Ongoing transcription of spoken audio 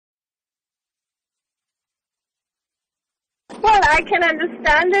Well, I can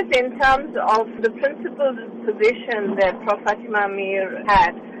understand it in terms of the principled position that Prof. Fatima Meer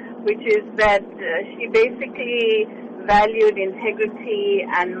had, which is that she basically valued integrity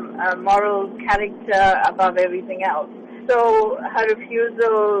and moral character above everything else. So her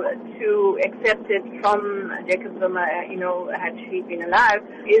refusal to accept it from Jacob Zuma, had she been alive,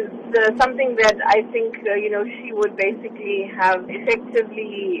 is something that I think, she would basically have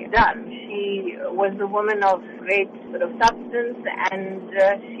effectively done. She was a woman of great sort of substance, and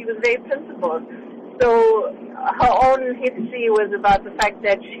she was very principled. So her own history was about the fact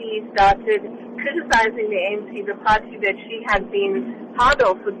that she started criticizing the ANC, the party that she had been part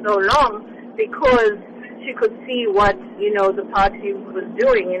of for so long, because she could see what, the party was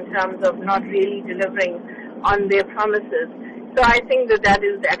doing in terms of not really delivering on their promises. So I think that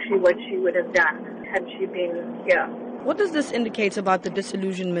is actually what she would have done had she been here. What does this indicate about the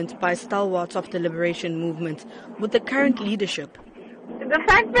disillusionment by stalwarts of the liberation movement with the current leadership? The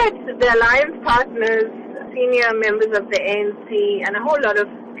fact that the alliance partners, senior members of the ANC, and a whole lot of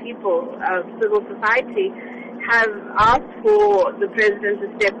people, civil society, have asked for the president to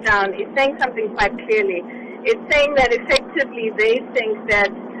step down is saying something quite clearly. It's saying that effectively they think that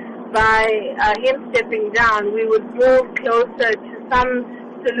by him stepping down, we would move closer to some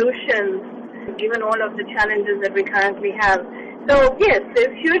solutions, given all of the challenges that we currently have. So yes,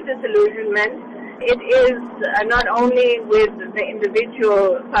 there's huge disillusionment. It is not only with the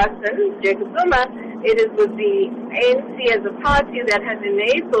individual person, Jacob Zuma, it is with the ANC as a party that has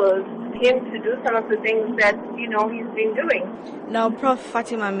enabled him to do some of the things that, he's been doing. Now, Prof.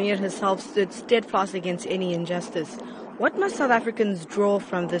 Fatima Meer herself stood steadfast against any injustice. What must South Africans draw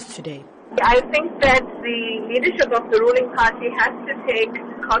from this today? I think that the leadership of the ruling party has to take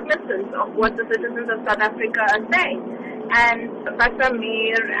cognizance of what the citizens of South Africa are saying. And Fatima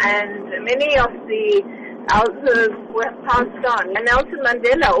Meer and many of the elders who have passed on. And Nelson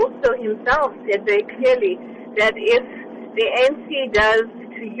Mandela also himself said very clearly that if the ANC does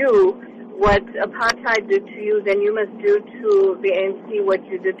to you what apartheid did to you, then you must do to the ANC what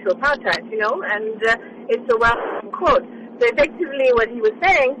you did to apartheid, and it's a well-known quote. So effectively what he was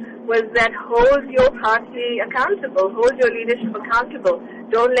saying was that hold your party accountable, hold your leadership accountable.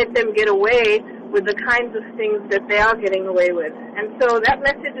 Don't let them get away with the kinds of things that they are getting away with. And so that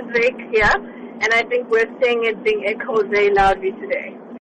message is very clear, and I think we're seeing it being echoed very loudly today.